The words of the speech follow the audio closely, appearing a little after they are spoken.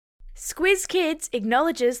Squiz Kids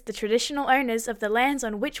acknowledges the traditional owners of the lands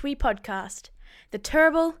on which we podcast, the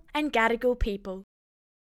Turrbal and Gadigal people.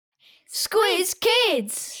 Squiz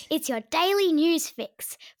Kids! It's your daily news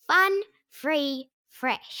fix. Fun, free,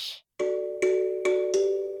 fresh.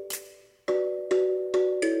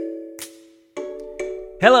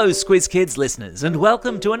 Hello Squiz Kids listeners, and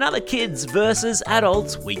welcome to another Kids vs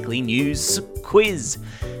Adults weekly news quiz.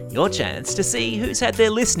 Your chance to see who's had their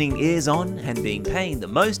listening ears on and been paying the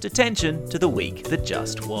most attention to the week that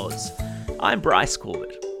just was. I'm Bryce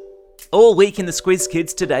Corbett. All week in the Squiz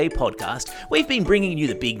Kids Today podcast, we've been bringing you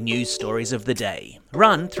the big news stories of the day,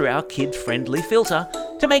 run through our kid-friendly filter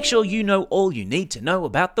to make sure you know all you need to know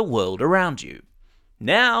about the world around you.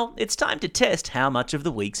 Now, it's time to test how much of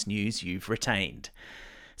the week's news you've retained.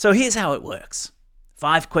 So here's how it works.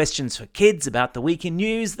 5 questions for kids about the week in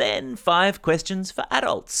news, then 5 questions for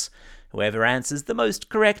adults. Whoever answers the most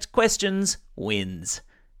correct questions wins.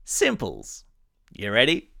 Simples. You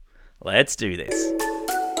ready? Let's do this.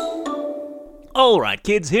 Alright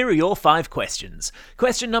kids, here are your 5 questions.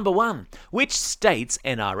 Question number 1. Which state's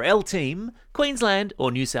NRL team, Queensland or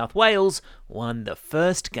New South Wales, won the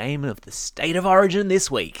first game of the State of Origin this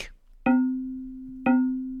week?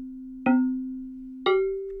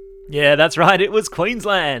 Yeah, that's right, it was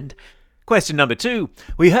Queensland. Question number 2.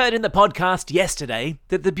 We heard in the podcast yesterday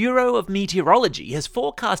that the Bureau of Meteorology has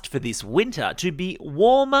forecast for this winter to be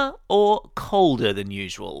warmer or colder than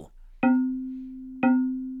usual.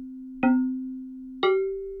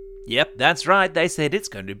 Yep, that's right, they said it's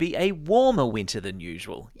going to be a warmer winter than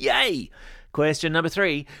usual. Yay! Question number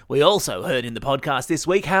 3. We also heard in the podcast this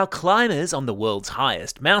week how climbers on the world's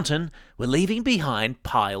highest mountain were leaving behind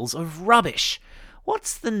piles of rubbish.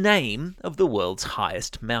 What's the name of the world's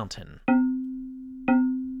highest mountain?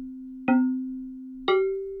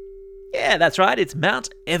 Yeah, that's right, it's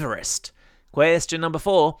Mount Everest. Question number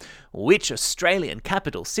 4. Which Australian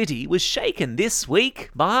capital city was shaken this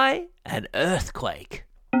week by an earthquake?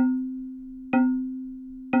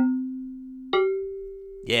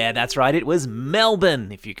 Yeah, that's right, it was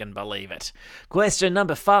Melbourne, if you can believe it. Question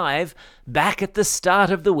number 5. Back at the start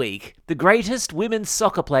of the week, the greatest women's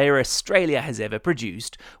soccer player Australia has ever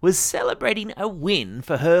produced was celebrating a win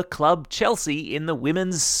for her club Chelsea in the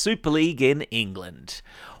Women's Super League in England.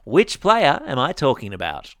 Which player am I talking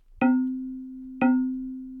about?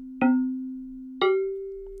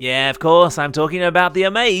 Yeah, of course, I'm talking about the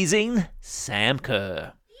amazing Sam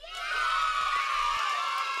Kerr.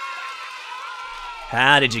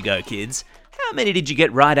 How did you go, kids? How many did you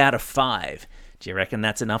get right out of 5? Do you reckon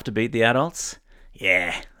that's enough to beat the adults?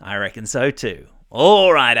 Yeah, I reckon so too.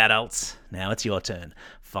 All right, adults, now it's your turn.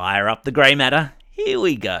 Fire up the grey matter. Here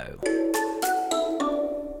we go.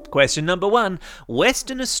 Question number 1.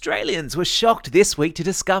 Western Australians were shocked this week to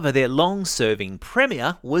discover their long-serving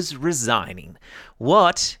Premier was resigning.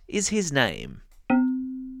 What is his name?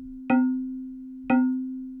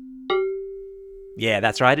 Yeah,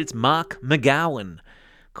 that's right, it's Mark McGowan.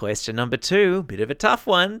 Question number 2, bit of a tough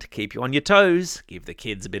one to keep you on your toes, give the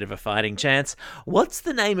kids a bit of a fighting chance. What's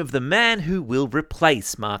the name of the man who will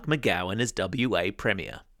replace Mark McGowan as WA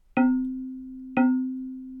Premier?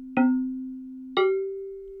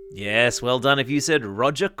 Yes, well done if you said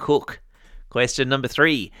Roger Cook. Question number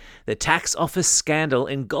 3. The tax office scandal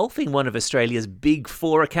engulfing one of Australia's big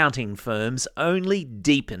 4 accounting firms only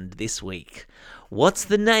deepened this week. What's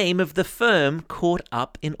the name of the firm caught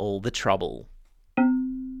up in all the trouble?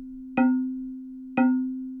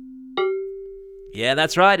 Yeah,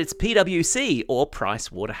 that's right, it's PwC or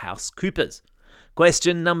PricewaterhouseCoopers.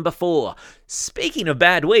 Question number 4. Speaking of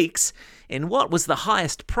bad weeks, in what was the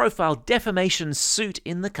highest profile defamation suit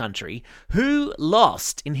in the country, who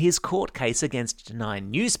lost in his court case against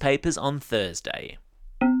 9 newspapers on Thursday?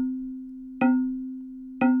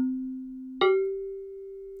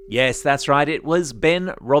 Yes, that's right, it was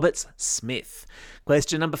Ben Roberts-Smith.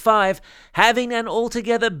 Question number 5. Having an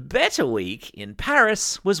altogether better week in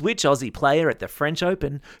Paris was which Aussie player at the French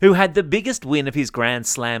Open who had the biggest win of his Grand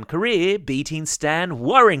Slam career, beating Stan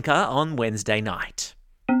Wawrinka on Wednesday night?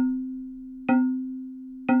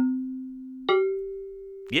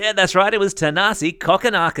 Yeah, that's right, it was Thanasi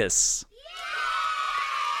Kokkinakis.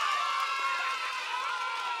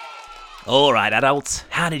 All right, adults,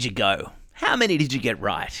 how did you go? How many did you get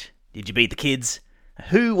right? Did you beat the kids?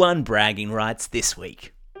 Who won bragging rights this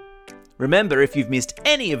week? Remember, if you've missed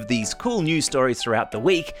any of these cool news stories throughout the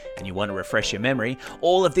week and you want to refresh your memory,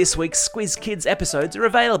 all of this week's Squiz Kids episodes are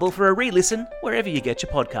available for a re-listen wherever you get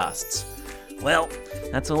your podcasts. Well,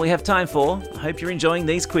 that's all we have time for. I hope you're enjoying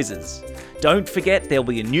these quizzes. Don't forget, there'll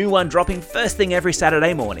be a new one dropping first thing every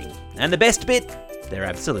Saturday morning. And the best bit, they're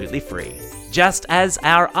absolutely free. just as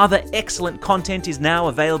our other excellent content is now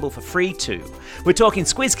available for free too. We're talking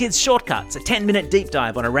Squiz Kids Shortcuts, a 10-minute deep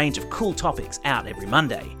dive on a range of cool topics, out every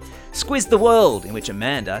Monday. Squiz the World, in which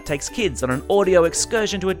Amanda takes kids on an audio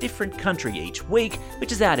excursion to a different country each week,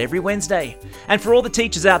 which is out every Wednesday. And for all the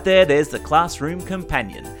teachers out there, there's the Classroom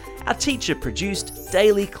Companion, our teacher-produced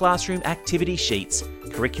daily classroom activity sheets,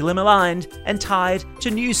 curriculum aligned and tied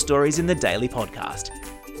to news stories in the daily podcast.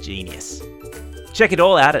 Genius. Check it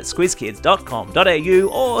all out at squizkids.com.au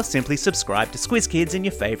or simply subscribe to Squiz Kids in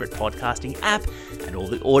your favourite podcasting app and all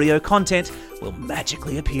the audio content will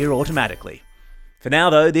magically appear automatically. For now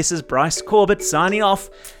though, this is Bryce Corbett signing off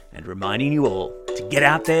and reminding you all to get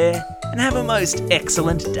out there and have a most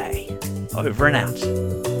excellent day. Over and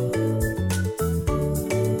out.